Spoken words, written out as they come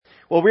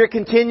Well, we're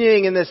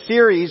continuing in this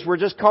series. We're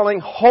just calling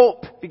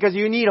hope, because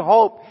you need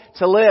hope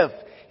to live.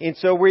 And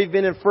so we've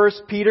been in 1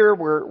 Peter.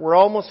 We're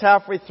almost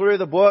halfway through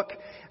the book.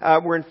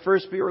 We're in 1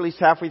 Peter, or at least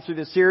halfway through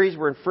the series.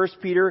 We're in 1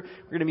 Peter.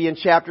 We're going to be in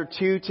chapter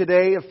 2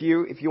 today. If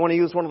you want to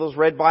use one of those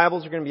red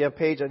Bibles, you're going to be on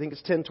page, I think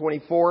it's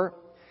 1024.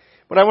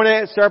 But I want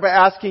to start by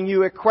asking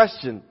you a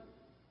question.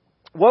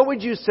 What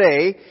would you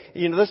say,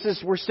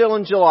 we're still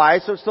in July,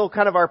 so it's still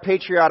kind of our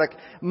patriotic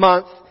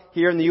month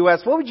here in the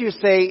U.S. What would you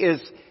say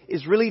is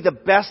really the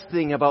best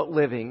thing about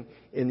living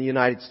in the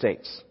United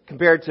States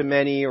compared to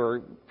many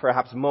or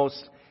perhaps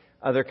most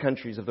other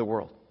countries of the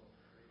world?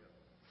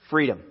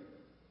 Freedom.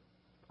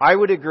 I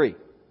would agree.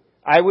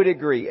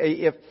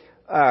 If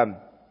I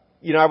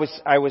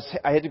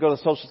had to go to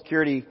the Social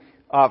Security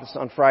office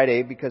on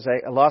Friday because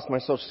I lost my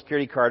Social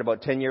Security card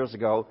about 10 years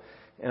ago,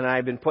 and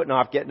I've been putting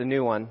off getting a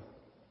new one.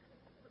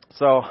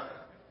 So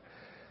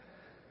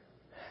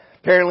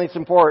apparently it's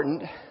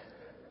important.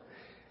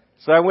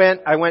 So I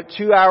went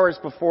 2 hours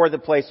before the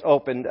place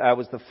opened. I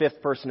was the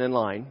fifth person in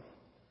line.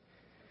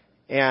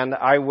 And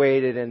I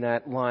waited, and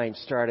that line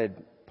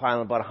started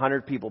piling about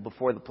 100 people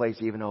before the place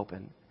even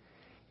opened.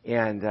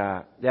 And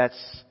and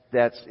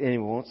we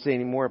won't say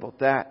any more about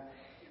that.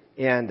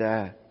 And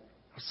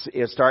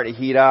it started to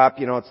heat up,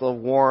 it's a little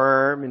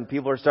warm, and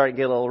people are starting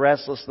to get a little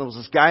restless. And there was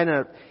this guy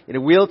in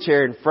a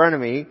wheelchair in front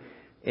of me,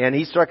 and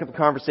he struck up a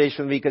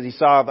conversation with me because he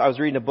saw I was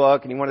reading a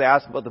book, and he wanted to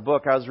ask about the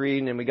book I was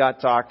reading, and we got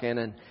talking,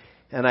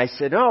 and I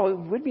said, it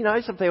would be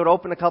nice if they would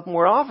open a couple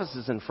more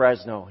offices in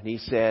Fresno. And he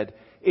said,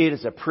 it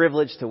is a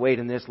privilege to wait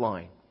in this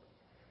line.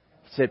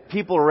 He said,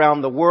 people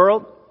around the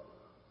world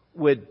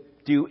would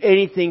do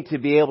anything to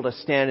be able to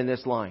stand in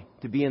this line,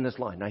 to be in this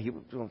line. Now, he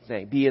was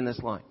saying, be in this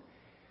line.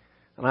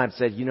 And I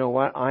said, you know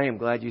what? I am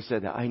glad you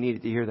said that. I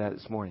needed to hear that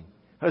this morning.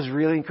 That was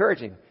really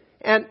encouraging.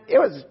 And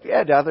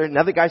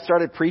another guy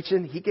started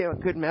preaching. He gave a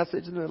good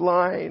message in the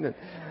line. And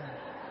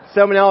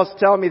someone else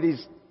telling me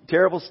these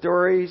terrible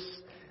stories.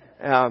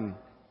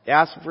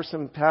 Asked for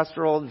some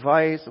pastoral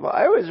advice. Well,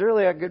 it was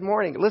really a good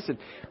morning. Listen,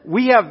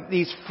 we have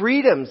these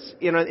freedoms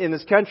in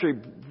this country.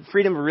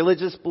 Freedom of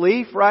religious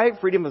belief, right?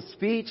 Freedom of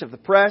speech, of the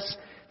press.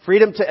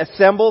 Freedom to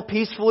assemble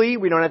peacefully.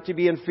 We don't have to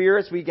be in fear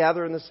as we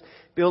gather in this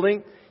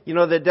building.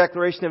 The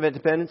Declaration of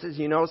Independence, as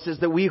says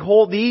that we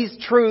hold these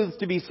truths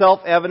to be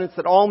self-evident,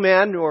 that all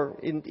men, or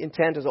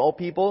intent as all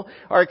people,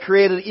 are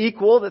created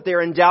equal, that they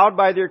are endowed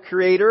by their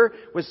Creator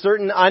with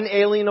certain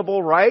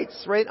unalienable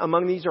rights, right?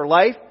 Among these are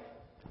life,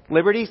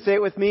 liberty, say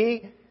it with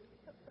me,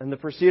 and the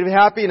pursuit of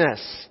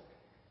happiness.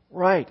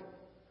 Right.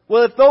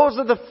 Well, if those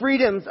are the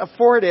freedoms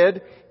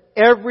afforded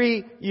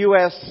every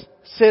U.S.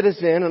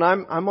 citizen, and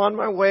I'm on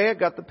my way, I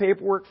got the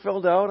paperwork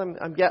filled out,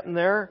 I'm getting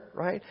there,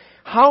 right?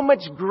 How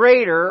much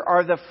greater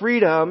are the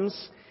freedoms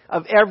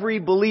of every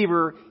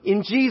believer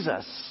in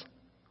Jesus?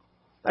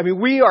 I mean,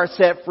 we are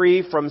set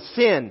free from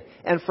sin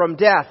and from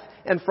death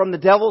and from the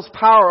devil's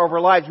power over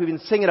our lives. We've been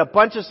singing a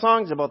bunch of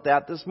songs about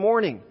that this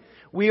morning.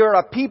 We are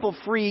a people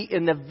free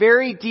in the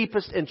very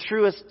deepest and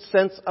truest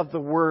sense of the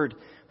word,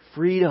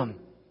 freedom.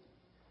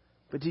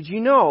 But did you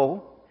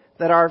know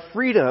that our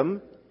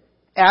freedom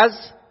as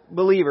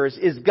believers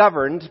is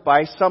governed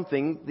by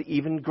something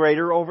even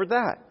greater over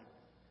that?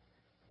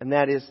 And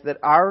that is that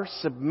our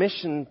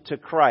submission to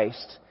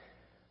Christ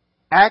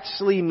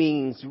actually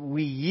means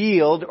we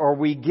yield or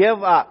we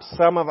give up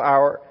some of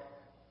our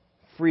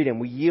freedom.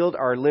 We yield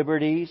our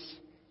liberties,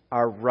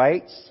 our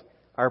rights,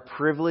 our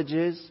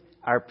privileges,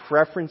 our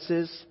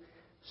preferences,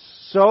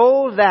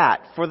 so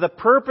that for the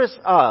purpose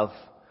of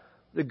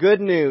the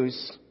good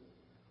news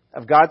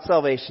of God's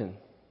salvation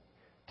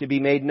to be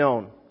made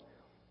known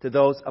to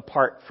those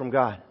apart from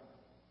God.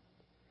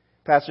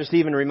 Pastor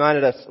Stephen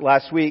reminded us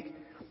last week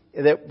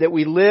that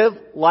we live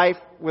life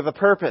with a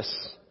purpose,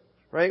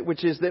 right?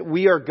 Which is that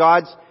we are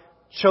God's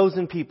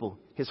chosen people,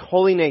 His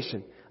holy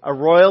nation, a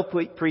royal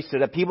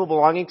priesthood, a people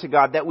belonging to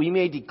God, that we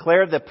may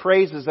declare the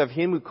praises of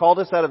Him who called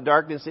us out of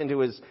darkness into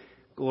His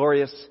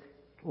glorious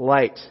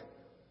light.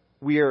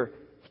 We are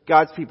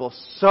God's people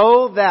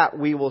so that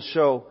we will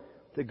show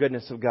the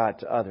goodness of God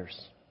to others.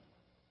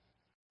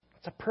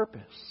 It's a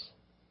purpose.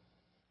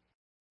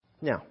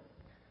 Now,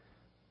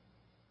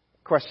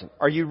 question.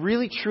 Are you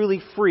really truly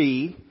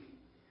free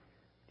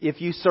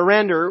if you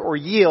surrender or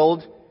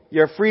yield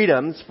your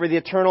freedoms for the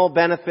eternal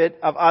benefit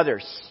of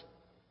others?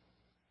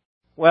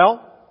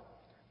 Well,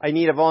 I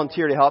need a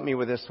volunteer to help me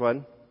with this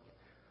one.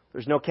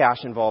 There's no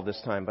cash involved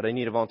this time, but I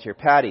need a volunteer.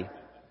 Patty.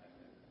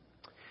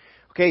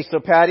 Okay, so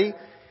Patty,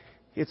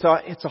 it's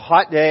a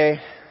hot day,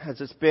 as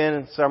it's been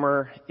in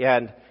summer,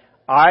 and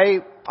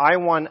I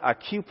won a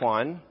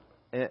coupon.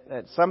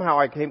 And somehow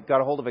I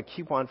got a hold of a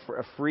coupon for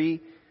a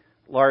free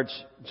large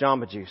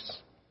Jamba Juice.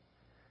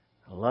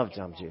 I love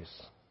Jamba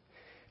Juice.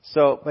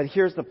 But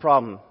here's the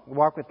problem.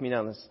 Walk with me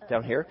down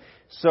here.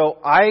 So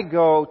I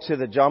go to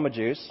the Jamba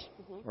Juice,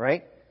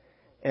 right?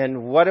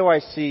 And what do I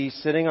see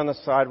sitting on the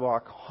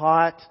sidewalk,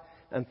 hot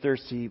and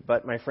thirsty,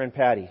 but my friend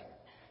Patty?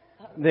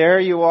 There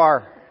you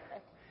are.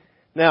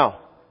 Now,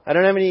 I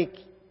don't have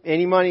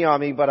any money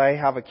on me, but I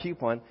have a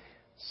coupon.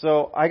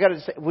 So I got to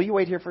say, will you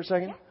wait here for a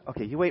second?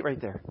 Okay, you wait right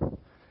there.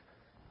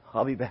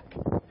 I'll be back.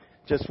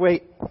 Just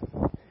wait.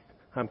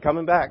 I'm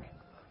coming back.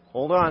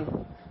 Hold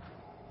on.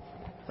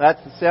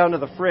 That's the sound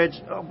of the fridge.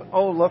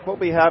 Oh, look what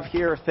we have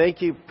here.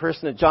 Thank you,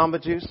 person at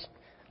Jamba Juice.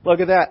 Look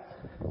at that.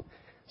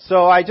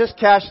 So I just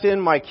cashed in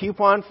my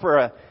coupon for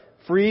a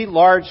free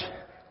large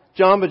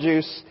Jamba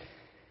Juice.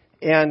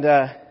 And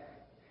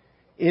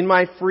in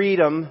my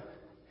freedom,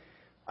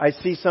 I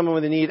see someone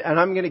with a need, and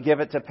I'm going to give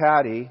it to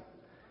Patty.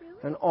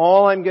 And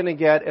all I'm going to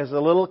get is a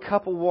little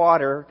cup of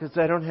water because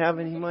I don't have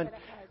any money.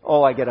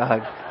 Oh, I get a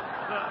hug.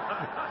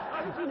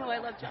 You know I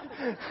love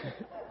Jamba.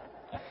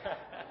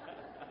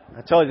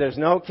 I told you there's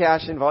no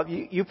cash involved.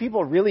 You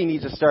people really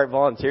need to start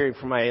volunteering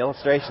for my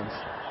illustrations.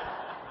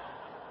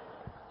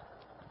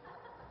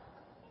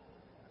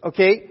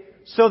 Okay,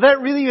 so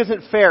that really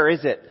isn't fair,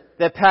 is it?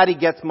 That Patty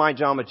gets my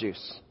Jamba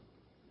Juice.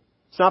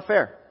 It's not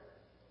fair.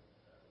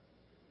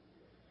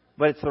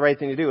 But it's the right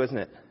thing to do, isn't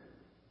it?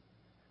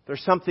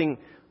 There's something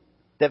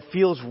that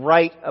feels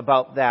right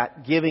about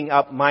that, giving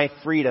up my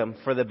freedom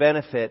for the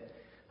benefit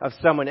of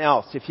someone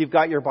else. If you've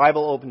got your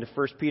Bible open to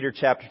 1 Peter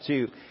chapter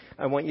 2,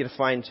 I want you to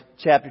find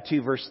chapter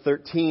 2, verse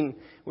 13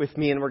 with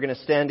me, and we're going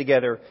to stand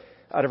together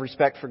out of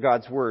respect for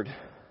God's Word.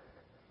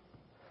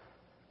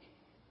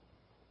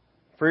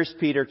 1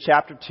 Peter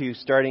chapter 2,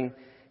 starting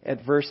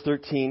at verse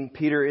 13,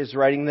 Peter is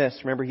writing this.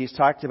 Remember, he's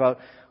talked about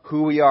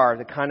who we are,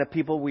 the kind of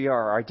people we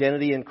are, our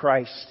identity in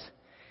Christ.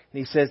 And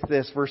he says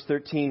this, verse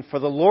 13, "For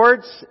the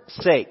Lord's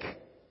sake,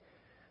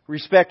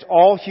 respect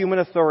all human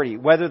authority,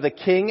 whether the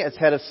king as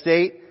head of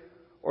state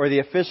or the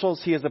officials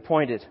he has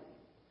appointed.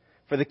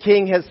 For the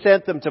king has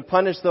sent them to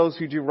punish those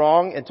who do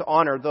wrong and to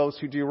honor those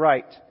who do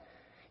right.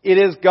 It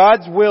is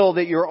God's will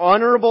that your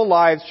honorable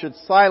lives should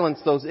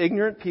silence those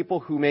ignorant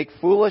people who make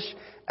foolish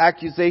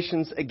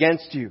accusations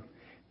against you.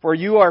 For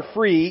you are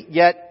free,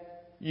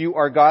 yet you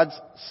are God's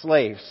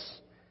slaves.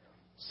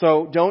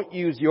 So don't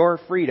use your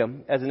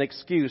freedom as an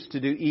excuse to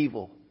do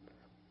evil.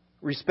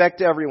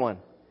 Respect everyone.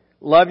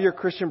 Love your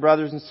Christian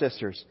brothers and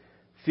sisters.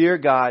 Fear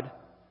God.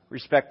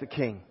 Respect the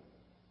king."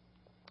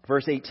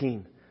 Verse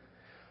 18.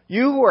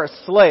 "You who are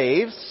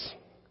slaves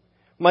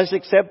must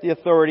accept the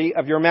authority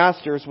of your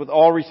masters with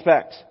all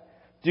respect.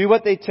 Do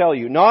what they tell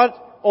you,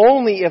 not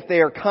only if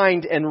they are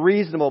kind and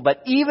reasonable,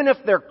 but even if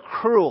they're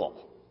cruel.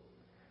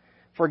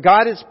 For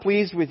God is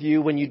pleased with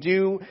you when you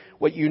do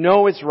what you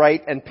know is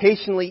right and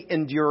patiently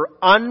endure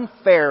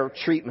unfair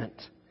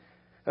treatment.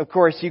 Of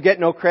course, you get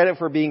no credit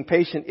for being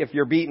patient if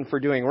you're beaten for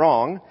doing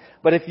wrong,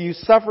 but if you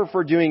suffer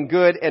for doing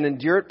good and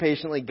endure it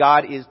patiently,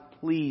 God is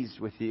pleased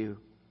with you."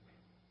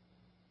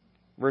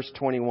 Verse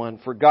 21,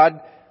 "For God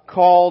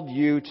called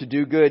you to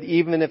do good,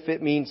 even if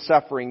it means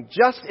suffering,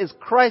 just as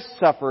Christ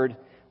suffered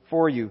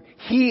for you.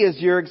 He is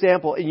your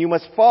example, and you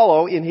must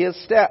follow in His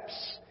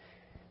steps."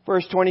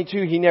 Verse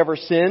 22, "He never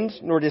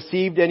sinned, nor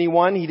deceived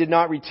anyone. He did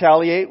not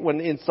retaliate when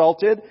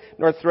insulted,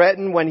 nor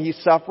threaten when he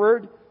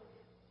suffered,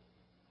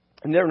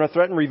 nor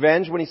threaten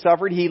revenge when he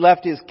suffered. He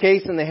left his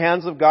case in the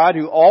hands of God,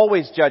 who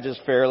always judges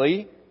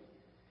fairly.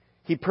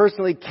 He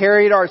personally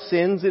carried our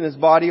sins in His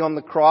body on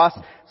the cross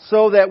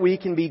so that we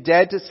can be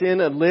dead to sin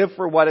and live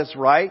for what is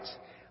right.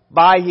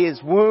 By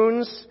His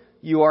wounds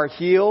you are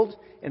healed,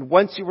 and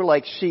once you were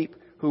like sheep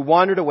who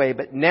wandered away,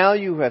 but now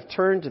you have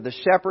turned to the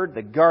shepherd,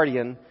 the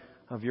guardian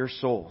of your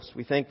souls."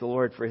 We thank the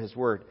Lord for His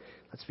Word.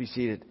 Let's be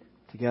seated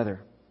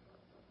together.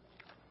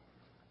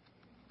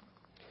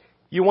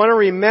 You want to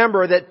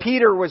remember that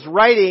Peter was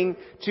writing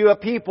to a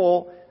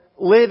people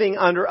living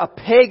under a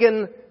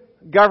pagan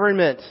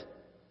government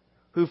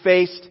who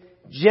faced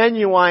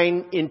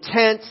genuine,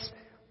 intense,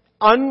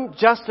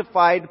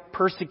 unjustified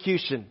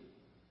persecution.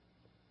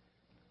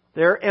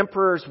 Their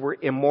emperors were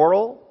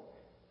immoral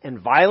and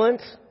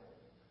violent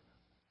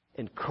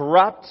and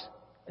corrupt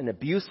and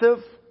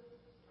abusive.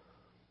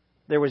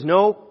 There was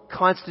no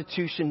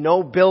constitution,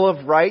 no Bill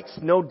of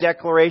Rights, no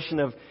Declaration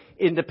of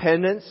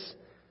Independence.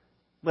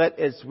 But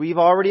as we've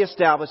already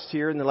established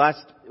here in the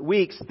last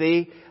weeks,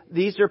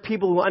 these are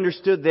people who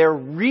understood their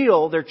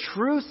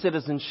true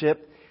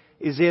citizenship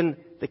is in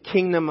the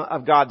kingdom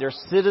of God. They're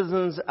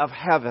citizens of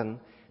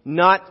heaven,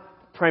 not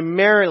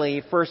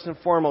primarily, first and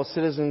foremost,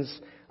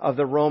 citizens of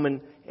the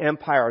Roman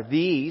Empire.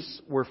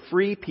 These were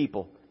free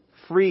people.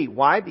 Free.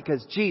 Why?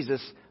 Because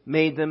Jesus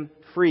made them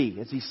free.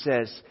 As He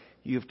says,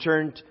 "You've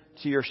turned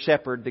to your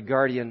shepherd, the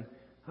guardian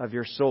of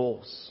your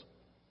souls."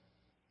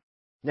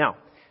 Now,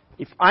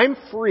 if I'm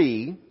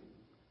free,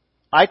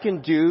 I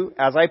can do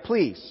as I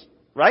please,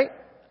 right?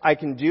 I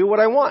can do what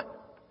I want.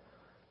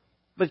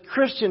 But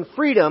Christian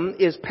freedom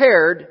is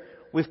paired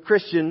with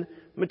Christian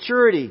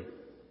maturity.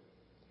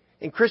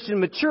 And Christian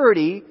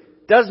maturity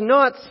does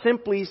not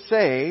simply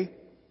say,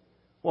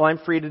 well, I'm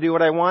free to do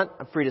what I want,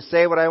 I'm free to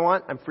say what I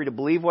want, I'm free to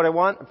believe what I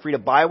want, I'm free to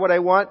buy what I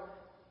want,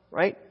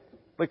 right?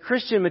 But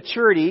Christian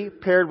maturity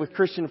paired with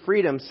Christian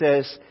freedom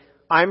says,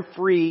 I'm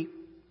free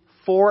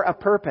for a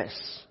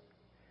purpose.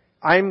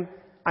 I'm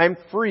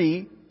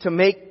free to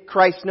make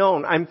Christ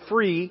known. I'm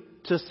free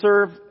to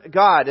serve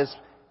God, as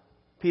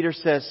Peter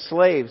says,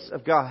 slaves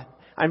of God.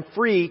 I'm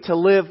free to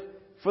live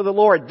for the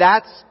Lord.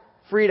 That's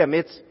freedom.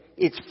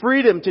 It's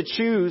freedom to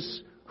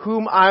choose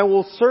whom I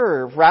will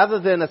serve. Rather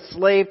than a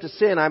slave to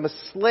sin, I'm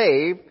a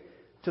slave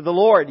to the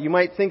Lord. You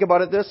might think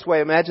about it this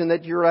way. Imagine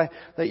that you're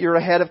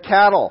a head of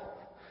cattle.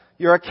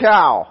 You're a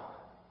cow.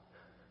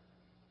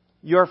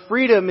 Your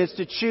freedom is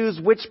to choose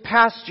which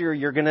pasture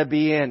you're going to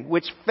be in,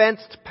 which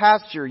fenced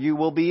pasture you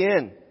will be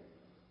in.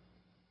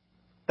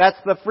 That's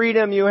the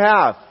freedom you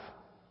have.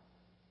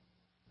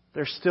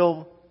 There's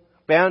still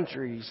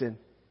boundaries and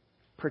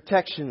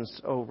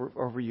protections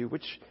over you.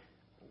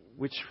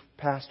 Which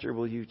pasture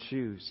will you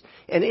choose?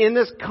 And in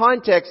this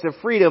context of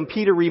freedom,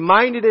 Peter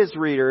reminded his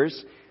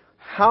readers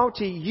how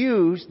to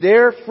use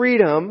their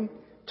freedom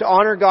to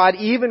honor God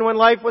even when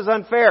life was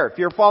unfair. If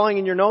you're following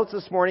in your notes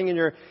this morning in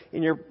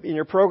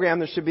your program,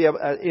 there should be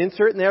an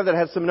insert in there that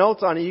has some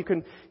notes on it.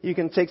 You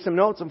can take some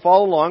notes and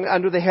follow along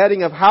under the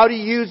heading of how to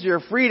use your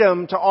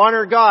freedom to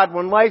honor God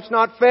when life's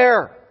not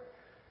fair.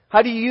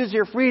 How do you use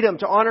your freedom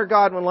to honor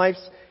God when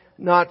life's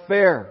not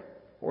fair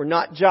or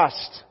not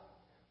just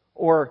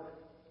or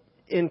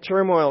in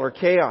turmoil or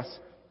chaos?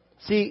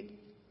 See,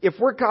 if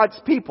we're God's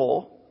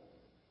people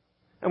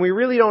and we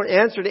really don't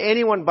answer to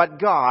anyone but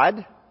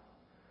God,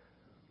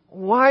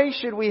 why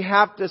should we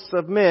have to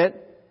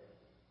submit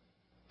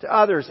to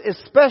others,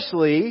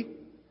 especially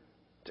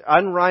to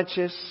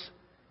unrighteous,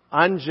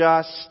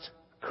 unjust,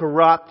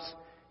 corrupt,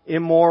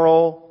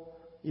 immoral,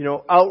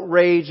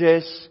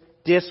 outrageous,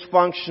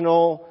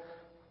 dysfunctional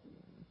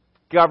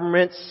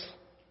governments,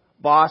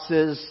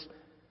 bosses,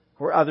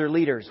 or other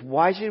leaders?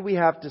 Why should we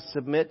have to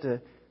submit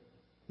to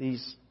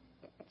these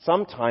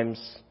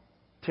sometimes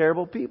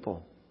terrible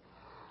people?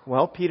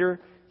 Well, Peter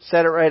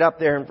said it right up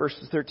there in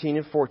verses 13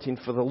 and 14.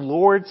 For the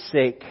Lord's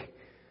sake,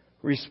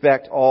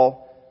 respect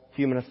all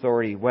human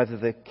authority, whether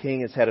the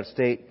king is head of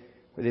state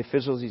or the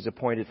officials he's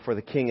appointed, for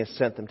the king has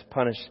sent them to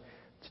punish,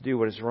 to do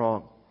what is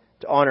wrong,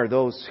 to honor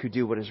those who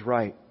do what is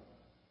right.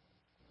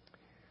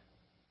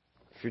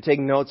 If you're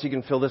taking notes, you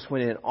can fill this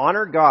one in.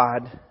 Honor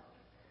God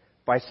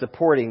by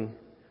supporting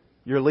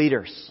your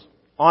leaders.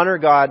 Honor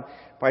God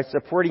by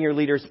supporting your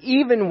leaders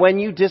even when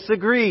you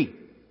disagree.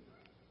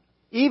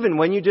 Even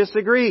when you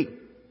disagree.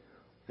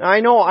 Now, I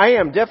know I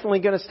am definitely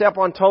going to step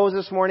on toes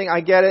this morning.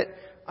 I get it.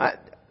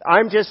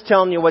 I'm just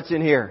telling you what's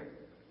in here.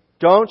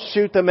 Don't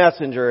shoot the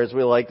messenger, as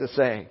we like to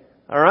say.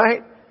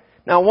 Alright?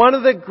 Now, one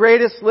of the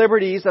greatest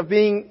liberties of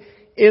being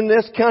in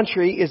this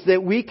country is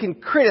that we can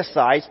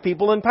criticize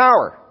people in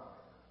power.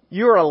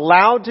 You're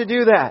allowed to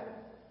do that.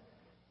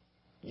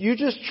 You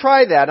just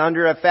try that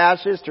under a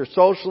fascist or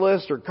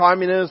socialist or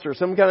communist or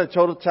some kind of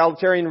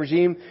totalitarian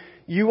regime.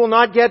 You will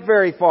not get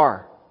very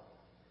far.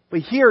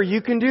 But here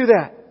you can do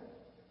that.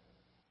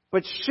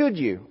 But should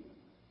you?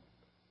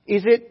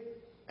 Is it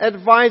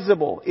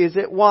advisable? Is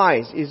it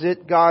wise? Is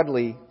it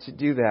godly to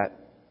do that?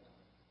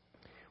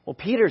 Well,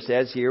 Peter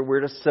says here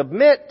we're to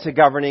submit to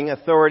governing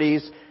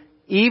authorities,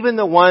 even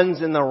the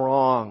ones in the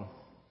wrong.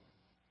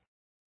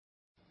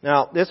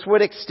 Now, this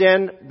would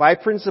extend by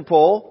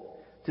principle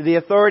to the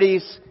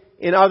authorities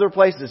in other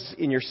places,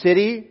 in your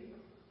city,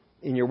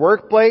 in your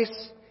workplace,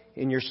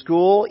 in your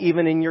school,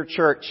 even in your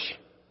church.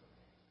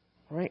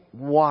 Right?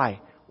 Why?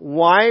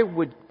 Why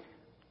would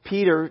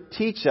Peter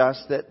teach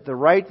us that the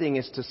right thing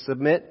is to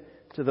submit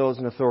to those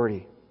in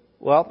authority?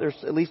 Well, there's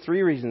at least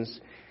three reasons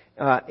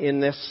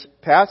in this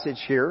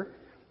passage here.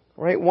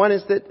 Right? One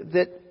is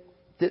that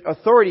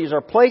authorities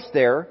are placed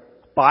there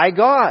by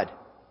God.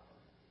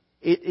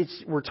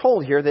 We're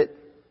told here that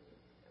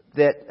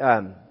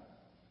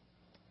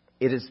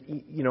it is,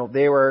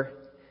 they were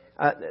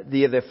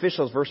the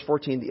officials, verse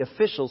 14, the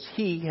officials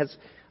he has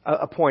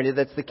appointed,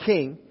 that's the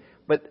king,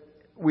 but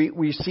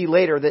we see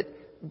later that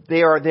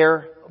they are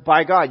there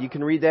by God. You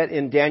can read that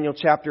in Daniel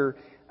chapter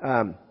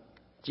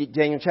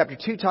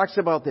 2 talks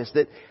about this,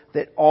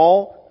 that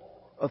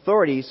all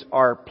authorities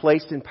are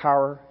placed in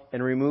power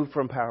and removed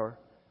from power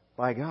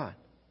by God.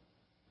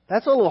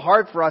 That's a little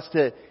hard for us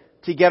to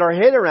get our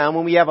head around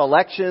when we have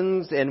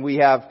elections and we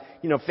have,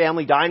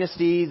 family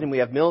dynasties and we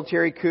have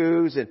military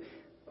coups, and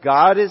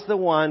God is the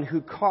one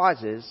who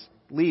causes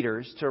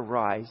leaders to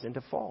rise and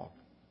to fall.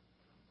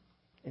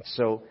 And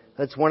so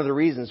that's one of the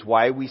reasons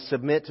why we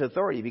submit to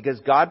authority, because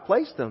God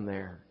placed them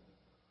there.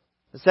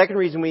 The second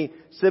reason we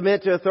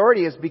submit to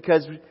authority is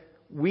because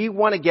we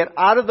want to get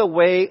out of the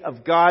way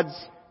of God's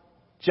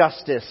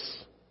justice.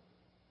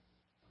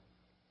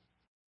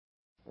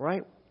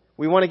 Right?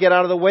 We want to get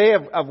out of the way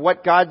of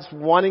what God's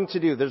wanting to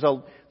do. There's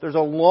a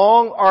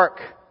long arc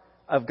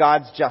of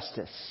God's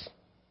justice.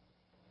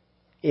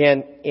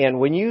 And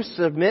when you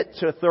submit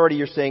to authority,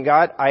 you're saying,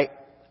 God, I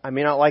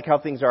may not like how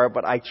things are,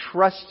 but I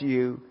trust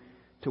you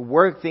to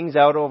work things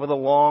out over the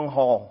long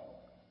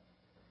haul,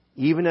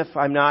 even if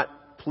I'm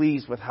not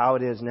pleased with how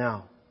it is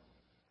now.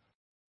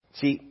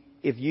 See,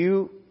 if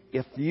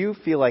you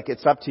feel like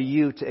it's up to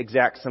you to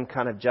exact some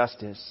kind of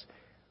justice,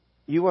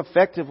 you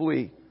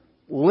effectively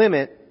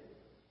limit.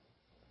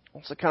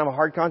 It's a kind of a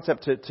hard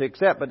concept to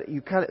accept, but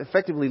you kind of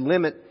effectively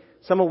limit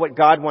some of what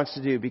God wants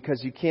to do,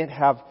 because you can't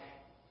have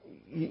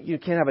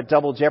a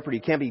double jeopardy.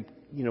 You can't be,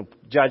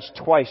 judged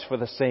twice for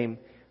the same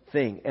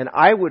thing. And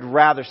I would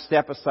rather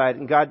step aside,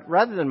 and God,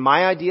 rather than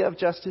my idea of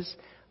justice,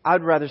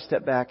 I'd rather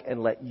step back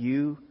and let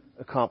you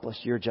accomplish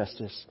your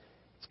justice.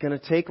 It's going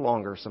to take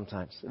longer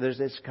sometimes. There's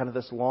this kind of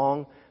this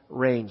long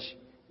range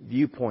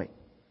viewpoint.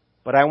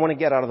 But I want to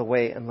get out of the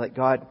way and let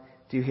God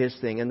do His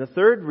thing. And the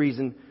third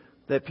reason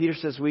that Peter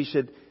says we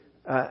should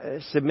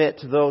submit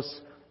to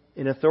those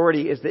in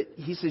authority is that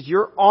he says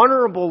your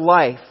honorable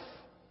life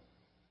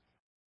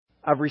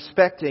of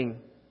respecting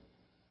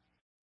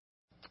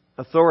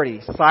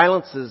authority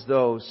silences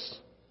those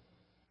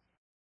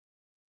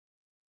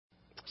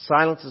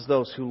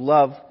who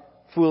love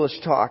foolish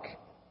talk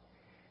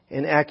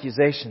and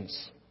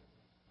accusations.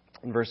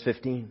 In verse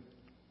 15.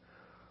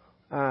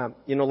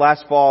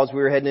 Last fall as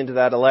we were heading into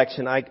that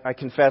election, I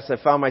confess I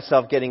found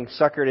myself getting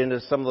suckered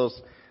into some of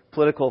those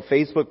political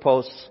Facebook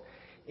posts.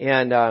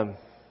 And,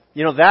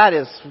 that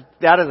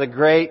is a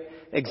great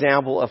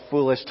example of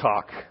foolish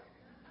talk.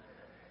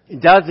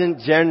 It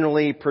doesn't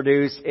generally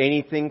produce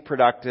anything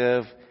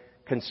productive,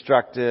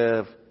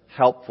 constructive,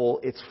 helpful.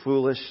 It's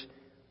foolish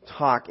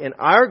talk. And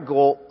our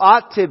goal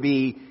ought to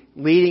be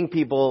leading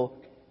people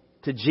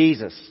to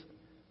Jesus,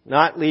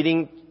 not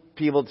leading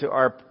people to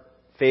our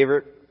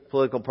favorite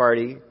political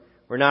party.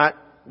 We're not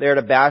there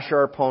to bash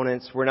our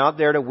opponents. We're not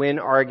there to win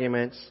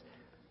arguments.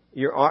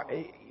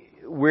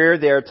 We're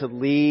there to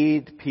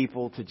lead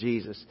people to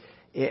Jesus.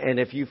 And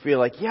if you feel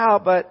like,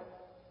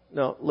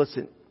 no,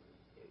 listen,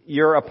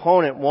 your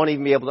opponent won't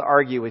even be able to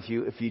argue with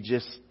you if you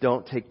just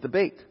don't take the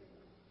bait.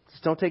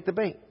 Just don't take the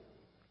bait.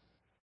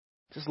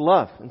 Just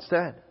love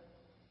instead.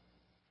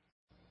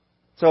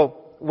 So,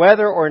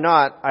 whether or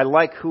not I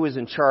like who is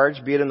in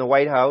charge, be it in the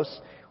White House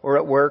or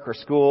at work or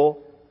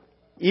school,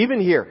 even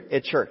here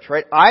at church,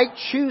 right? I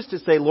choose to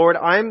say, Lord,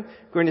 I'm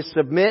going to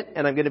submit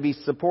and I'm going to be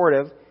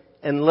supportive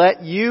and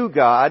let you,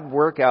 God,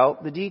 work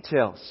out the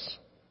details.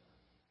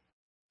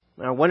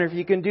 Now, I wonder if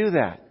you can do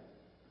that.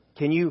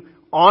 Can you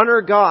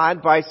honor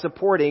God by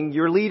supporting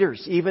your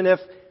leaders, even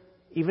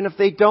if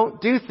they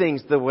don't do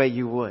things the way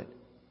you would?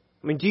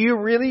 I mean, do you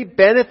really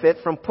benefit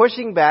from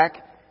pushing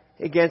back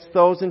against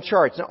those in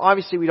charge? Now,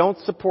 obviously, we don't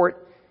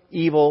support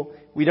evil.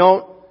 We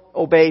don't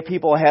obey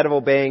people ahead of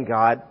obeying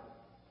God.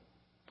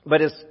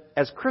 But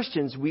as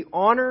Christians, we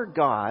honor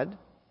God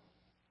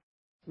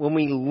when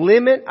we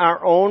limit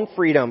our own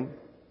freedom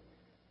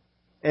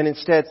and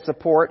instead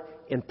support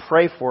and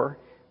pray for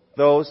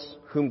those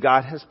whom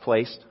God has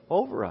placed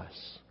over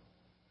us.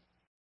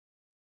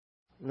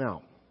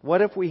 Now,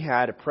 what if we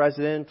had a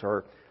president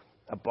or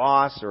a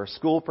boss or a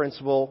school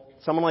principal,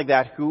 someone like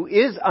that, who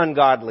is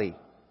ungodly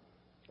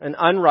and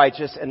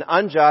unrighteous and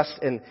unjust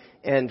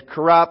and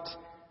corrupt?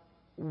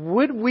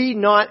 Would we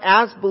not,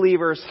 as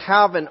believers,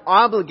 have an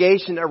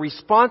obligation, a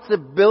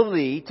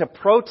responsibility to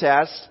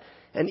protest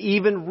and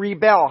even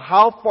rebel?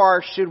 How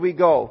far should we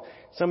go?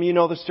 Some of you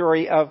know the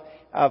story of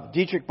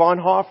Dietrich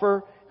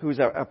Bonhoeffer, who's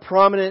a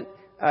prominent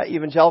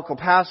evangelical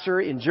pastor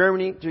in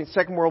Germany during the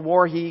Second World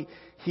War. He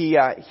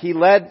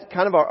led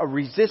kind of a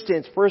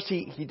resistance. First,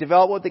 he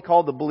developed what they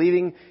called the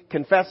believing,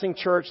 confessing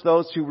church,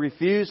 those who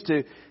refused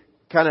to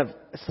kind of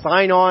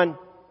sign on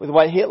with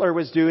what Hitler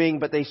was doing,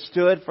 but they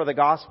stood for the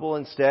gospel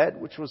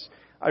instead, which was,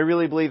 I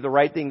really believe, the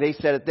right thing. They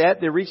said at that.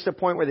 They reached a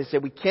point where they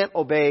said, we can't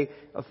obey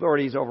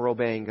authorities over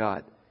obeying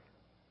God.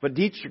 But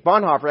Dietrich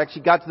Bonhoeffer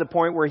actually got to the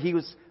point where he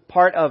was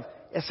part of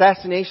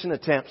assassination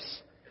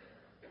attempts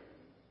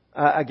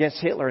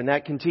against Hitler, and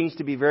that continues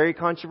to be very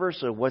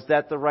controversial. Was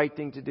that the right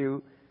thing to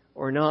do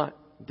or not?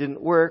 It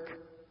didn't work.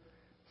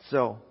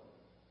 So,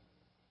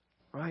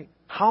 right?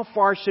 How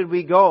far should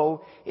we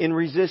go in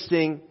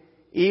resisting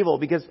evil?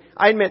 Because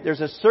I admit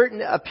there's a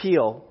certain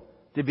appeal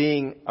to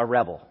being a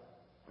rebel,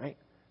 right?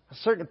 A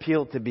certain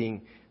appeal to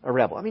being a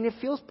rebel. I mean, it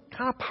feels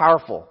kind of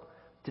powerful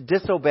to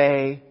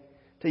disobey,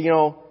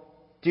 to,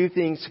 do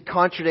things,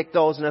 contradict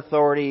those in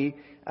authority,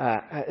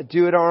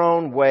 do it our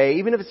own way,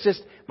 even if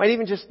it's might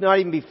even not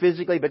even be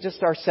physically, but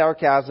just our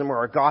sarcasm or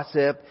our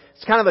gossip.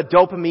 It's kind of a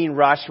dopamine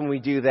rush when we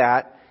do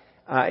that.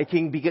 It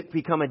can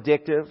become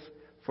addictive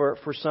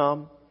for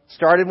some.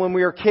 Started when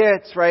we were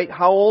kids, right?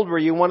 How old were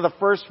you? One of the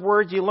first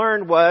words you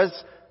learned was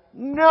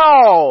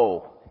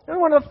no. And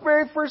one of the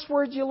very first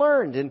words you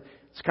learned. And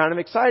it's kind of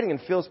exciting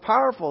and feels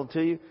powerful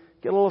until you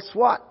get a little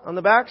swat on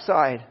the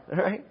backside,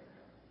 right?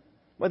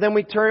 But then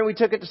we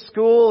took it to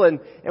school and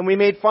we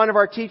made fun of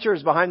our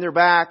teachers behind their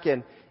back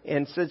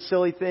and said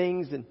silly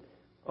things. And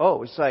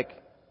it's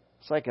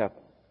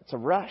a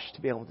rush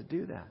to be able to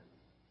do that.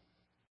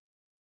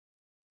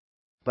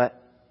 But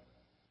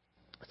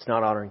it's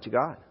not honoring to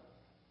God.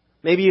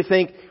 Maybe you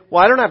think,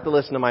 well, I don't have to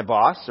listen to my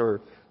boss or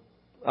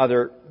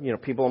other,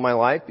 people in my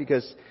life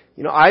because,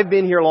 I've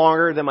been here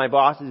longer than my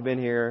boss has been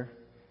here.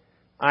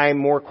 I'm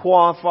more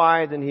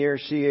qualified than he or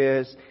she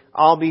is.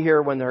 I'll be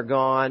here when they're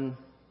gone.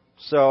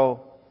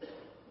 So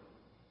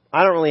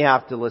I don't really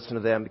have to listen to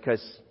them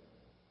because,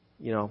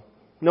 no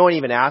one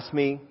even asked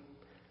me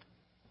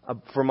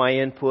for my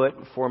input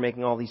before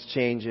making all these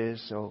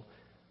changes. So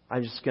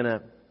I'm just going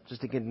to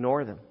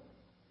ignore them.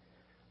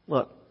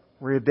 Look.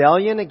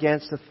 Rebellion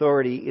against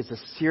authority is a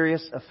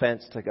serious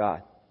offense to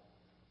God.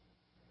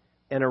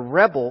 And a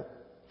rebel,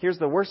 here's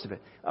the worst of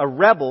it, a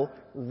rebel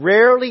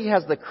rarely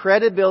has the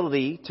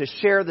credibility to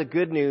share the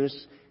good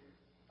news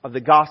of the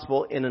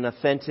gospel in an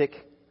authentic,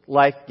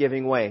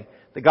 life-giving way.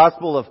 The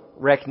gospel of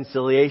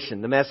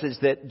reconciliation, the message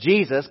that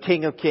Jesus,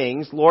 King of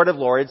Kings, Lord of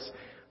Lords,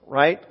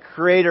 right,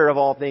 Creator of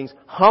all things,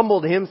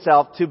 humbled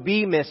Himself to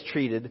be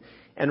mistreated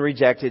and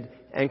rejected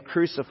and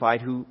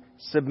crucified, who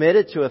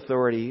submitted to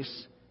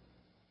authorities.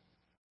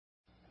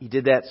 He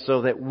did that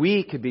so that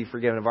we could be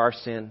forgiven of our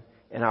sin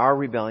and our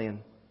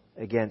rebellion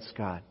against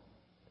God.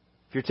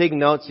 If you're taking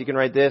notes, you can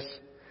write this.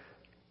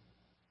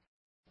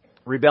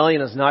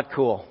 Rebellion is not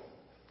cool.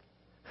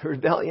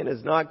 Rebellion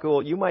is not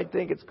cool. You might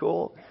think it's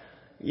cool.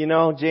 You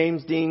know,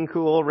 James Dean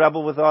cool,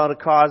 rebel without a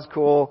cause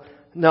cool.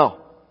 No.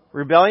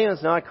 Rebellion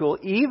is not cool,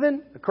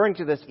 even, according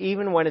to this,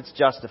 even when it's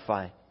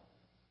justified.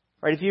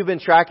 Right? If you've been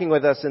tracking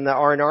with us in the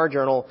R&R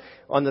journal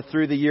on the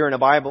Through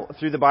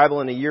the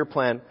Bible in a Year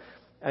plan,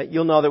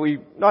 you'll know that we,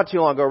 not too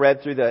long ago,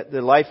 read through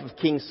the life of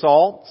King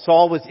Saul.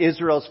 Saul was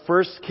Israel's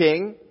first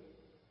king.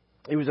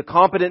 He was a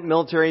competent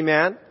military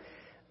man,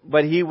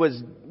 but he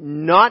was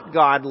not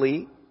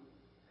godly,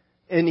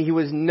 and he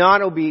was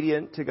not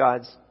obedient to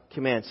God's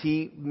commands.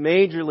 He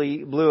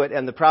majorly blew it,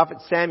 and the prophet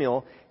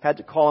Samuel had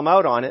to call him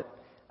out on it.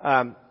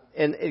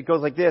 And it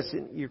goes like this.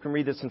 You can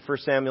read this in 1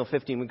 Samuel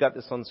 15. We've got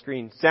this on the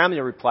screen.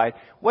 Samuel replied,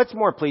 "What's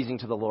more pleasing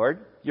to the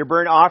Lord? Your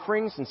burnt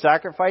offerings and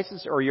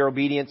sacrifices, or your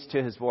obedience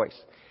to His voice?"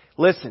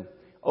 Listen,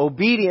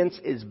 obedience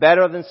is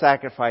better than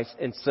sacrifice,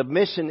 and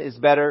submission is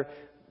better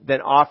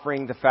than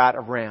offering the fat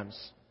of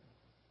rams.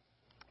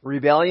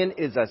 Rebellion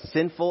is as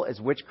sinful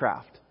as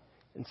witchcraft,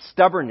 and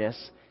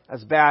stubbornness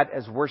as bad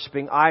as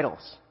worshiping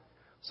idols.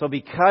 So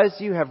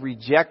because you have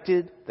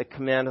rejected the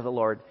command of the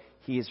Lord,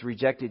 He has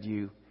rejected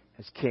you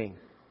as king.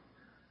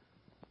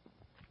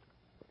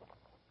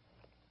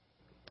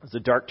 It's a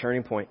dark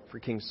turning point for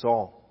King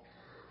Saul.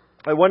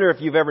 I wonder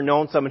if you've ever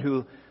known someone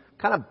who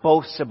kind of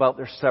boasts about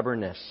their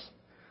stubbornness.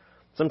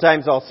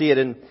 Sometimes I'll see it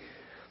in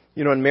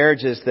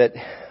marriages, that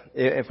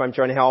if I'm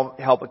trying to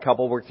help a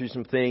couple work through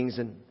some things,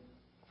 and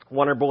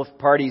one or both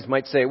parties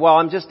might say, "Well,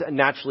 I'm just a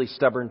naturally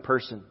stubborn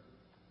person."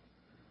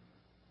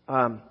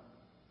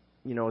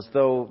 As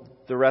though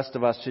the rest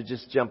of us should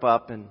just jump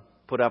up and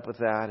put up with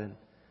that, and,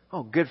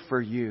 "Oh, good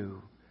for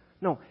you."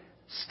 No,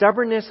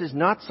 stubbornness is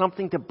not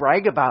something to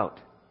brag about.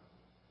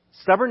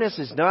 Stubbornness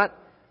is not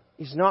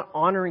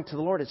honoring to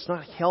the Lord. It's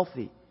not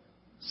healthy.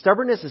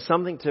 Stubbornness is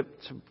something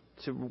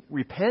to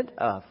repent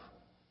of,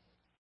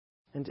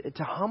 and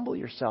to humble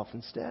yourself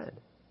instead.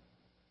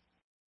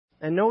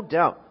 And no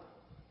doubt,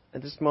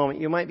 at this moment,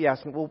 you might be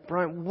asking, "Well,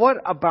 Brian, what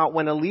about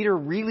when a leader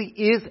really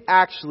is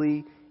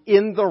actually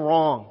in the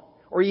wrong,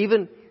 or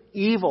even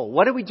evil?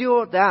 What do we do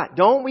about that?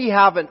 Don't we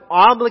have an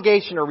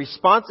obligation or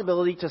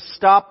responsibility to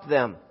stop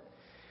them?"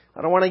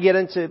 I don't want to get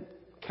into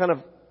kind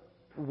of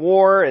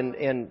war and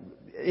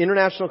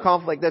international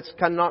conflict. That's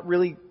kind of not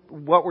really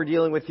what we're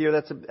dealing with here.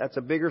 That's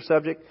a bigger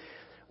subject.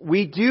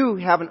 We do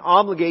have an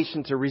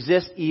obligation to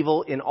resist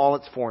evil in all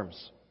its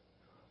forms.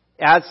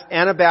 As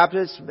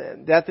Anabaptists,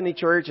 Bethany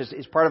Church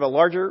is part of a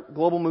larger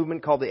global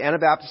movement called the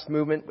Anabaptist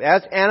movement.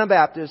 As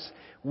Anabaptists,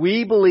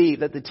 we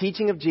believe that the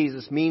teaching of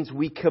Jesus means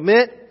we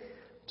commit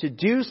to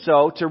do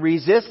so, to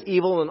resist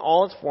evil in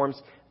all its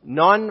forms,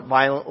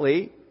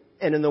 non-violently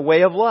and in the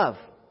way of love.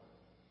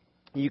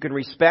 You can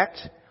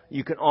respect,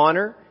 you can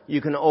honor,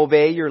 you can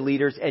obey your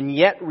leaders, and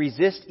yet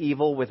resist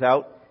evil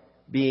without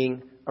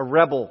being a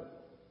rebel.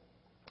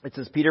 It's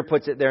as Peter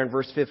puts it there in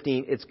verse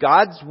 15. It's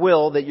God's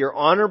will that your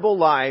honorable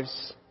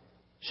lives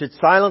should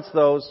silence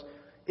those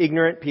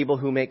ignorant people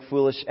who make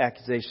foolish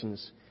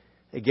accusations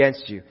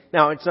against you.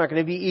 Now, it's not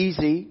going to be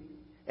easy,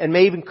 and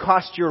may even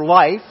cost your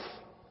life,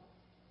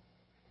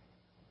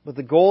 but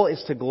the goal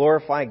is to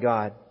glorify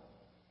God,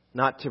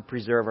 not to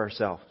preserve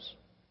ourselves.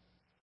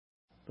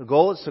 The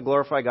goal is to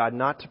glorify God,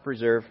 not to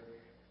preserve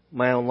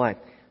my own life.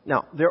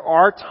 Now, there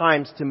are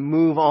times to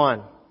move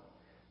on,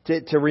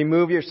 to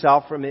remove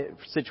yourself from a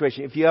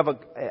situation. If you have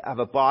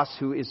a boss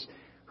who is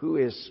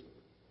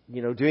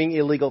doing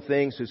illegal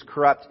things, who's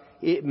corrupt,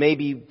 it may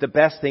be the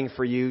best thing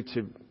for you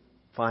to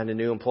find a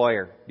new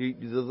employer.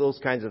 Those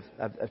kinds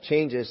of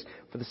changes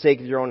for the sake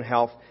of your own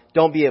health.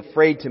 Don't be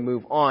afraid to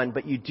move on,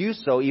 but you do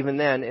so even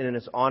then in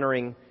as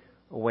honoring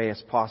a way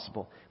as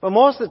possible. But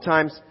most of the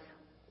times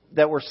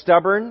that we're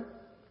stubborn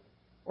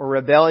or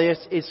rebellious,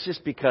 it's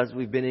just because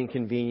we've been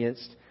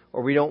inconvenienced,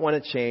 or we don't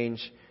want to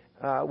change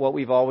what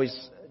we've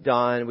always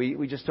done.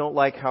 We just don't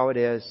like how it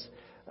is.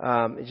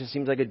 It just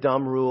seems like a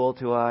dumb rule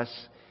to us,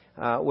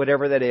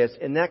 whatever that is.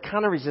 And that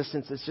kind of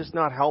resistance is just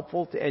not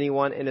helpful to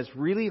anyone, and it's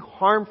really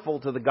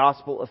harmful to the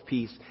gospel of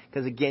peace.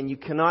 Because again, you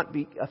cannot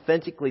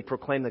authentically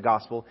proclaim the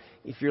gospel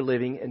if you're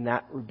living in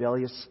that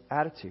rebellious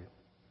attitude.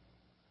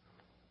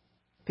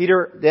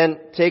 Peter then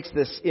takes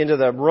this into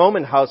the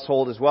Roman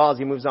household as well as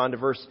he moves on to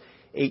verse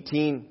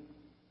 18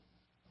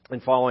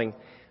 and following.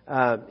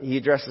 He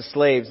addresses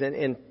slaves.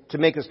 And to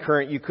make this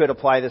current, you could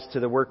apply this to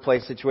the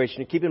workplace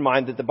situation. Keep in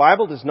mind that the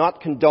Bible does not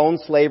condone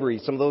slavery.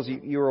 Some of those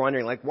you were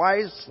wondering, like, why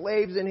is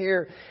slaves in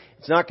here?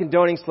 It's not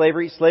condoning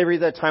slavery. Slavery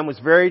at that time was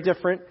very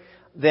different.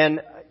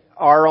 than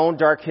our own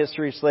dark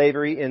history of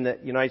slavery in the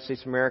United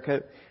States of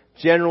America.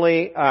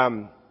 Generally,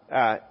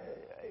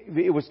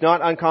 it was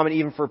not uncommon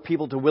even for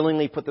people to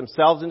willingly put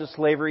themselves into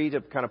slavery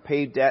to kind of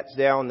pay debts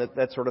down,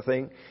 that sort of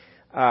thing.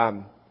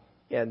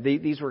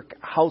 These were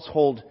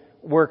household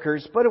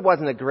workers, but it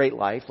wasn't a great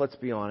life, let's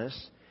be honest.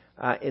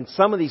 And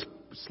some of these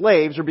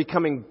slaves are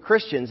becoming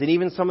Christians, and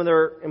even some of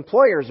their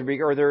employers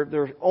or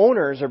their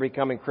owners are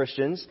becoming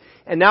Christians.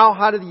 And now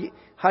how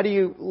do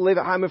you live?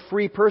 I'm a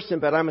free person,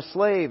 but I'm a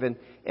slave,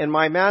 and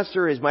my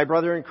master is my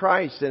brother in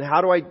Christ. And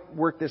how do I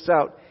work this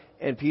out?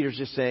 And Peter's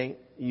just saying,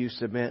 you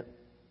submit.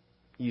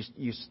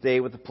 You stay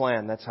with the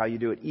plan. That's how you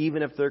do it.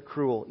 Even if they're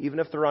cruel, even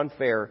if they're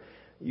unfair,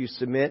 you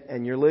submit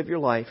and you live your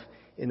life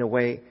in a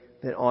way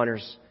that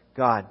honors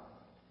God.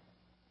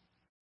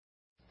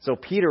 So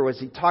Peter, as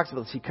he talks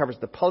about this, he covers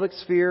the public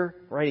sphere,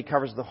 right? He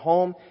covers the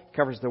home, he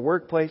covers the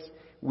workplace.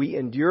 We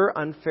endure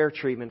unfair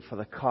treatment for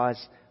the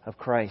cause of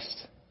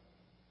Christ.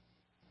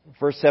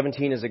 Verse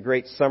 17 is a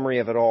great summary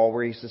of it all,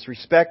 where he says,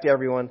 respect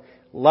everyone,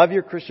 love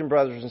your Christian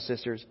brothers and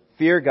sisters,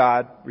 fear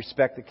God,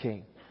 respect the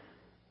king.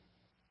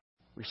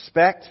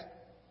 Respect,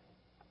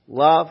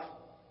 love,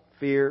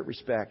 fear,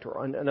 respect.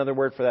 Or another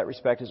word for that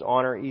respect is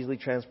honor, easily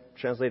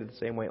translated the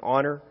same way.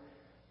 Honor,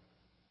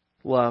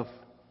 love,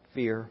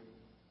 fear,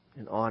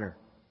 and honor.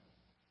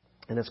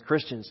 And as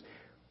Christians,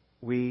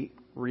 we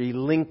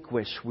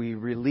relinquish, we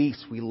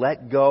release, we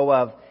let go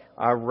of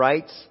our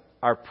rights,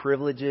 our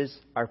privileges,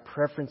 our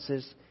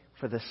preferences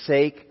for the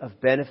sake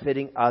of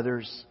benefiting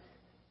others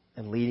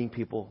and leading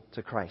people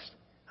to Christ.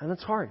 And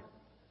that's hard.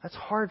 That's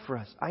hard for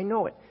us. I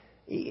know it.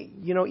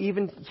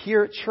 Even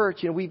here at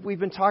church, we've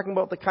been talking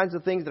about the kinds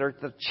of things that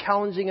are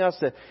challenging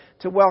us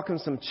to welcome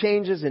some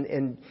changes,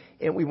 and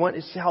we want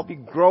to help you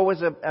grow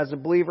as a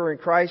believer in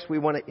Christ. We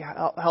want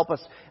to help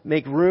us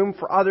make room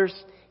for others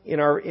in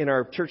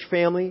our church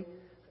family.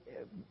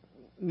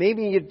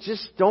 Maybe you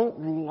just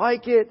don't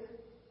like it.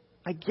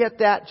 I get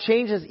that.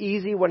 Change is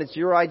easy when it's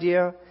your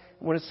idea.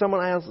 When it's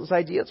someone else's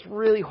idea, it's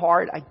really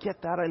hard. I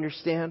get that. I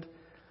understand.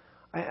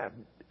 I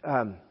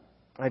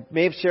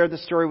may have shared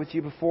this story with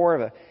you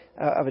before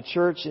of a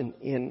church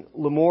in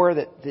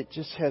Lemoore that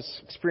just has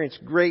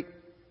experienced great,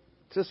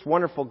 just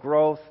wonderful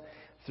growth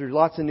through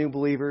lots of new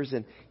believers.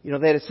 And,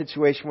 they had a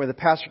situation where the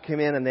pastor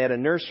came in and they had a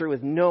nursery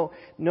with no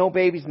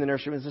babies in the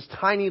nursery. It was this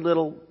tiny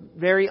little,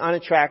 very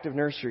unattractive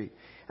nursery.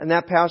 And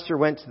that pastor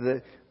went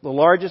to the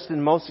largest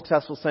and most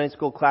successful Sunday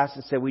school class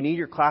and said, we need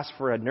your class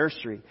for a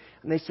nursery.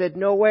 And they said,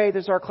 no way,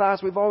 there's our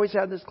class. We've always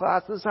had this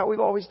class. This is how we've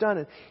always done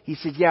it. He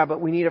said, yeah,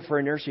 but we need it for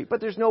a nursery.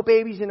 But there's no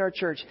babies in our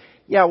church.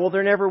 Yeah, well,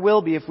 there never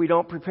will be if we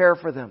don't prepare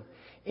for them.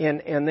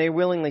 And they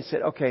willingly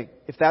said, okay,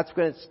 if that's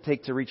what it's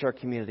take to reach our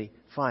community,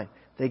 fine.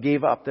 They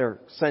gave up their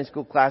Sunday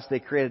school class. They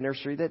created a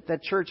nursery.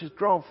 That church has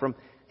grown from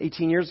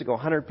 18 years ago,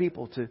 100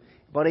 people, to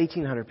about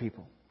 1,800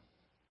 people.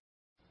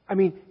 I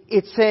mean,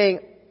 it's saying,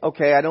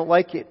 okay, I don't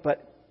like it,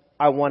 but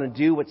I want to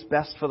do what's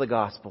best for the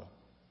gospel.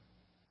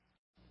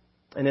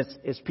 And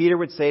as Peter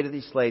would say to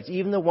these slaves,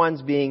 even the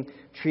ones being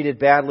treated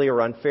badly or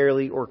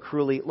unfairly or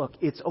cruelly, look,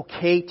 it's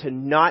okay to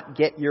not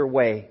get your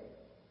way,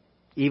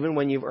 even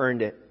when you've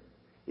earned it.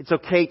 It's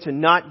okay to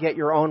not get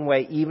your own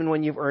way, even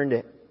when you've earned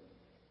it.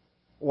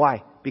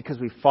 Why? Because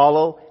we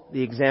follow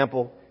the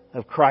example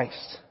of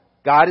Christ.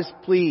 God is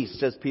pleased,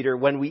 says Peter,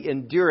 when we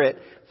endure it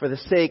for the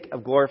sake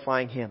of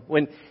glorifying Him.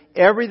 When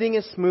everything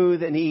is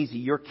smooth and easy,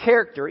 your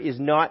character is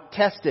not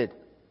tested.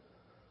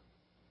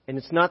 And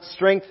it's not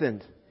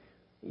strengthened.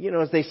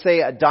 As they say,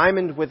 a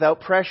diamond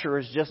without pressure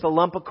is just a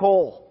lump of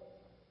coal.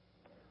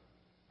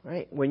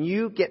 Right? When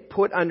you get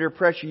put under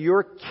pressure,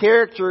 your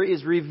character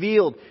is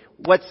revealed.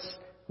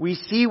 We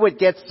see what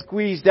gets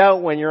squeezed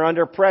out when you're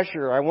under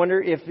pressure. I wonder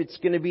if it's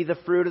going to be the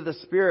fruit of the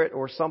Spirit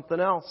or something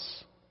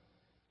else.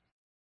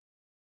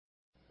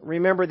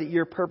 Remember that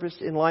your purpose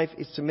in life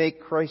is to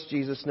make Christ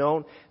Jesus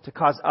known, to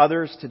cause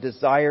others to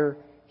desire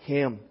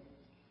Him.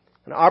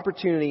 And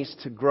opportunities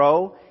to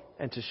grow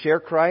and to share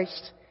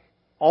Christ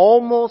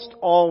almost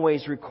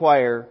always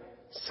require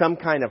some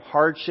kind of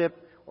hardship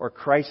or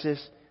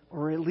crisis,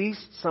 or at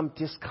least some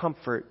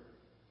discomfort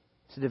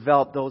to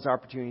develop those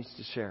opportunities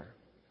to share.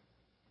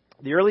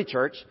 The early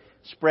church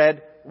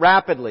spread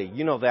rapidly.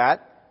 You know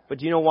that. But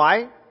do you know why?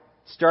 It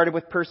started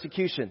with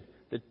persecution.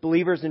 The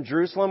believers in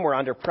Jerusalem were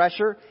under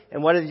pressure.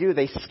 And what did they do?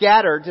 They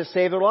scattered to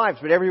save their lives.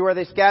 But everywhere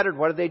they scattered,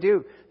 what did they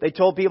do? They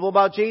told people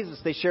about Jesus.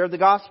 They shared the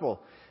gospel.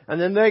 And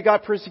then they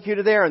got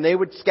persecuted there, and they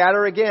would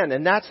scatter again.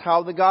 And that's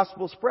how the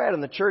gospel spread.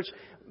 And the church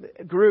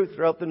grew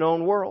throughout the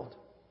known world.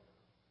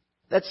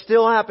 That's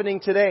still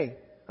happening today.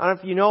 I don't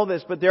know if you know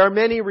this, but there are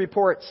many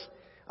reports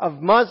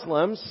of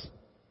Muslims,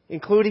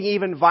 including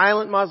even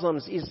violent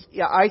Muslims,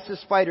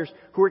 ISIS fighters,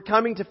 who are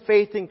coming to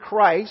faith in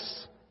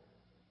Christ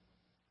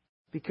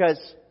because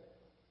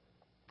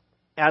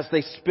as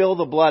they spill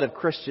the blood of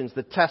Christians,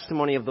 the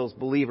testimony of those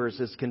believers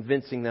is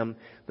convincing them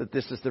that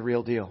this is the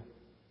real deal.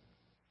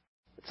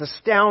 It's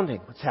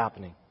astounding what's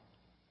happening.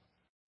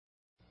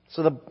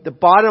 So the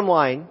bottom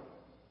line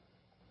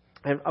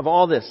of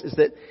all this is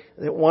that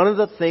one of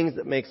the things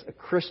that makes a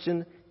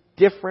Christian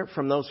different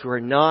from those who are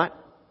not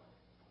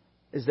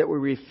is that we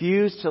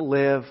refuse to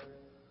live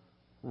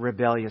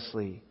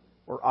rebelliously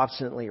or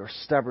obstinately or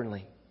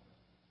stubbornly.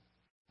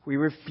 We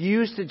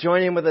refuse to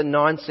join in with the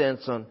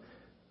nonsense on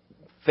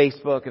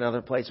Facebook and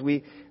other places.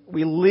 We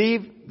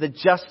leave the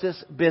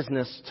justice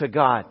business to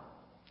God.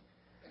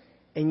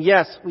 And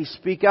yes, we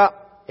speak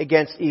up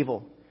against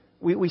evil.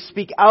 We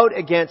speak out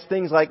against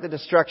things like the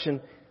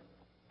destruction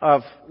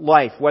of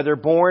life, whether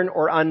born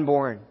or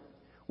unborn.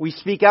 We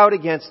speak out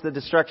against the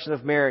destruction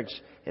of marriage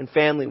and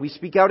family. We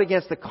speak out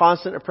against the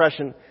constant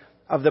oppression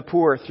of the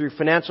poor through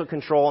financial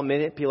control and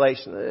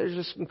manipulation. There's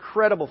just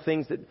incredible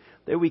things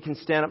that we can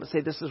stand up and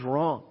say, this is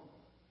wrong.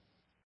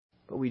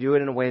 But we do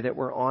it in a way that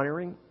we're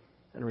honoring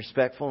and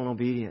respectful and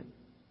obedient.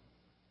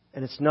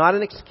 And it's not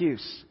an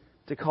excuse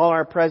to call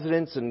our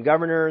presidents and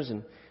governors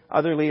and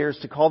other leaders,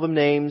 to call them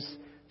names,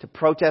 to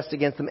protest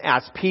against them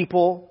as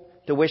people,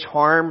 to wish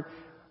harm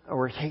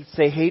or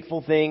say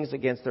hateful things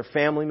against their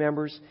family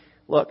members.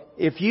 Look,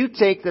 if you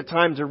take the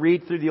time to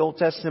read through the Old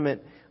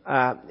Testament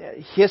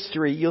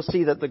history, you'll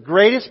see that the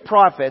greatest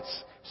prophets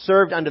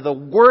served under the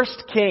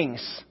worst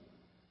kings.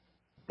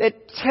 They're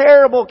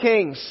terrible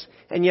kings.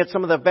 And yet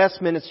some of the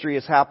best ministry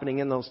is happening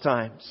in those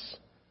times.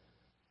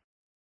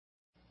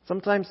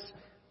 Sometimes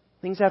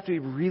things have to be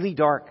really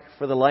dark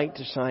for the light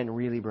to shine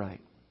really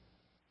bright.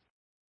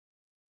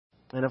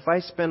 And if I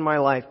spend my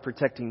life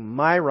protecting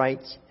my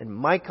rights and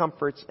my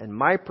comforts and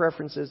my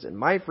preferences and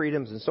my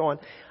freedoms and so on,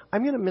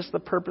 I'm going to miss the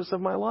purpose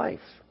of my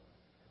life,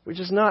 which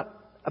is not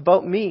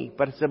about me,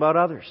 but it's about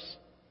others.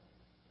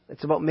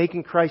 It's about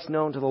making Christ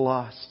known to the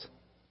lost.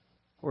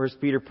 Or as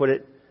Peter put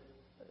it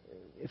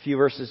a few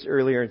verses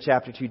earlier in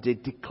chapter 2, to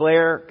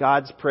declare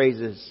God's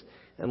praises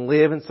and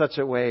live in such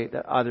a way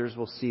that others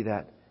will see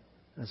that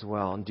as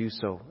well and do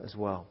so as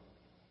well.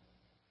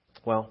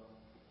 Well,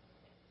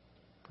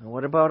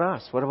 what about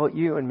us? What about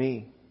you and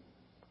me?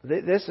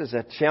 This is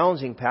a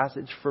challenging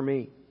passage for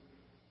me.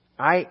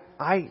 I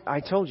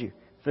told you,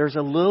 there's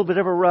a little bit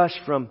of a rush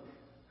from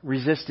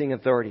resisting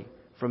authority,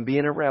 from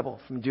being a rebel,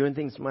 from doing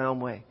things my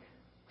own way.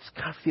 This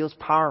kind of feels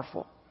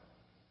powerful.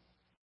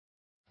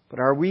 But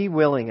are we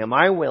willing, am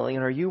I willing,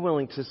 and are you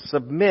willing to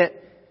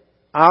submit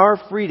our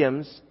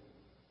freedoms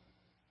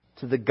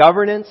to the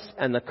governance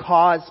and the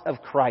cause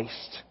of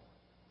Christ?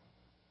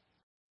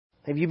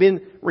 Have you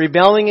been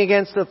rebelling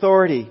against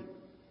authority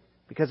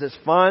because it's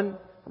fun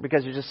or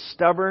because you're just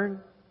stubborn?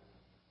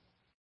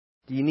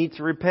 Do you need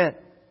to repent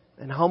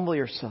and humble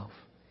yourself?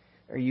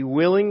 Are you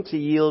willing to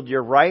yield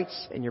your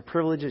rights and your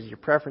privileges, your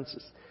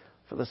preferences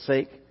for the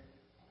sake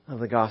of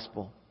the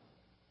gospel?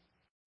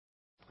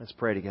 Let's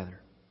pray together.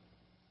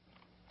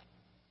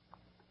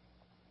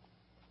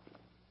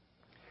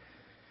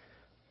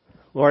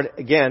 Lord,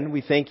 again, we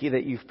thank you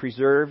that you've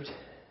preserved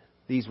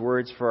these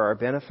words for our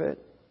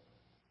benefit.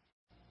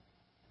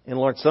 And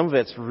Lord, some of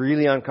it's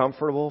really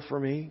uncomfortable for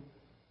me.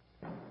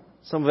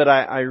 Some of it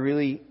I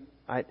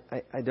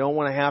don't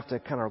want to have to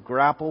kind of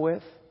grapple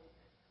with.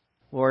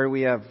 Lord,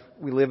 we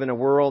live in a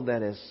world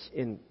that is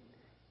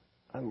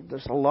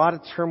there's a lot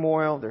of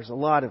turmoil. There's a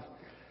lot of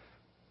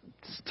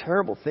just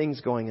terrible things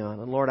going on.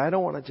 And Lord, I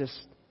don't want to just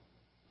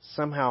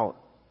somehow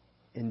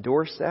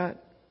endorse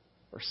that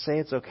or say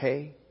it's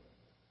okay.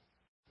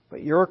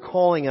 But you're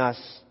calling us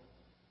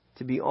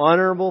to be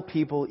honorable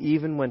people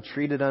even when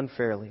treated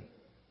unfairly,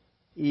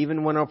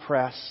 even when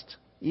oppressed,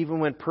 even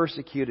when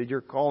persecuted.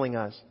 You're calling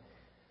us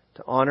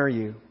to honor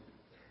you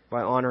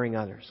by honoring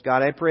others.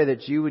 God, I pray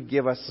that you would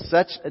give us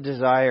such a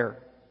desire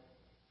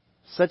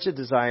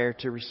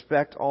to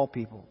respect all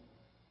people,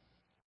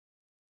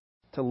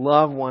 to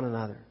love one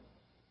another,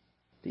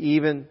 to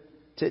even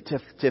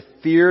to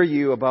fear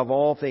you above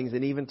all things,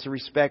 and even to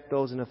respect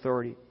those in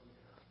authority.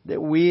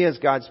 That we as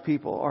God's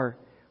people are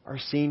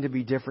seen to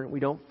be different.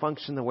 We don't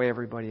function the way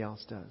everybody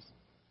else does.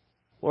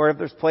 Lord, if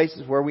there's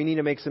places where we need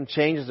to make some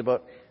changes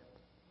about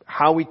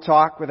how we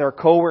talk with our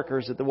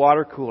coworkers at the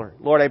water cooler,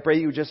 Lord, I pray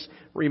you would just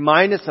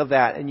remind us of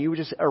that, and you would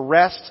just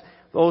arrest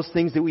those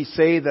things that we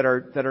say that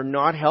are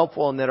not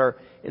helpful and that are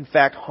in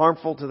fact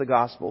harmful to the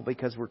gospel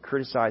because we're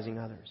criticizing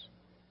others.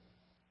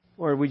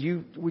 Lord, would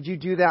you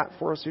do that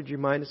for us? Would you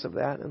remind us of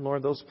that? And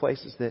Lord, those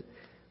places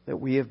that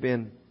we have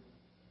been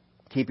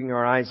keeping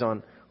our eyes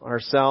on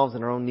ourselves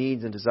and our own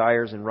needs and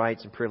desires and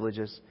rights and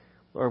privileges,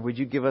 Lord, would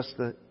you give us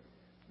the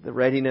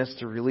readiness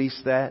to release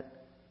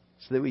that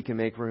so that we can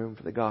make room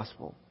for the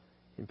gospel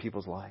in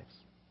people's lives.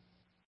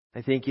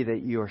 I thank you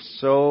that you are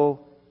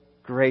so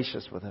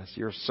gracious with us.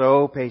 You're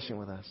so patient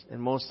with us.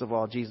 And most of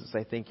all, Jesus,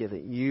 I thank you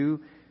that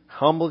you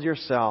humbled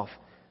yourself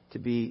to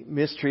be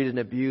mistreated and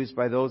abused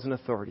by those in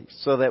authority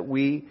so that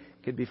we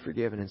could be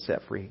forgiven and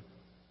set free.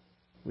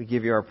 We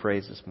give you our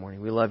praise this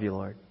morning. We love you,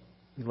 Lord.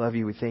 We love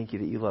you. We thank you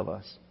that you love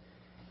us.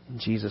 In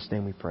Jesus'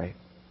 name we pray.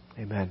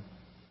 Amen.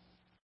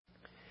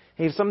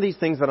 Hey, if some of these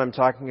things that I'm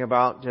talking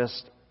about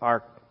just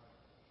are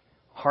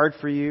hard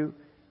for you,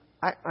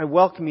 I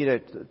welcome you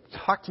to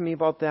talk to me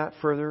about that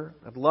further.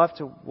 I'd love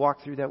to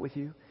walk through that with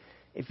you.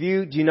 If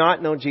you do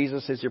not know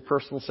Jesus as your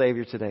personal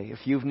Savior today, if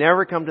you've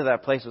never come to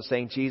that place of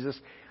saying, Jesus,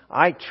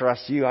 I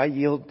trust you. I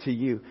yield to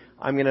you.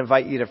 I'm going to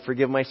invite you to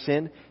forgive my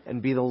sin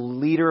and be the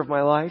leader of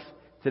my life.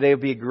 Today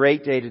would be a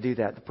great day to do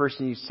that. The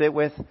person you sat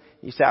with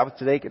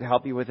today could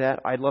help you with that.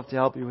 I'd love to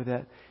help you with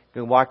that. I'm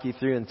going to walk you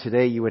through, and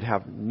today you would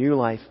have new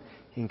life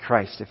in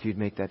Christ if you'd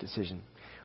make that decision.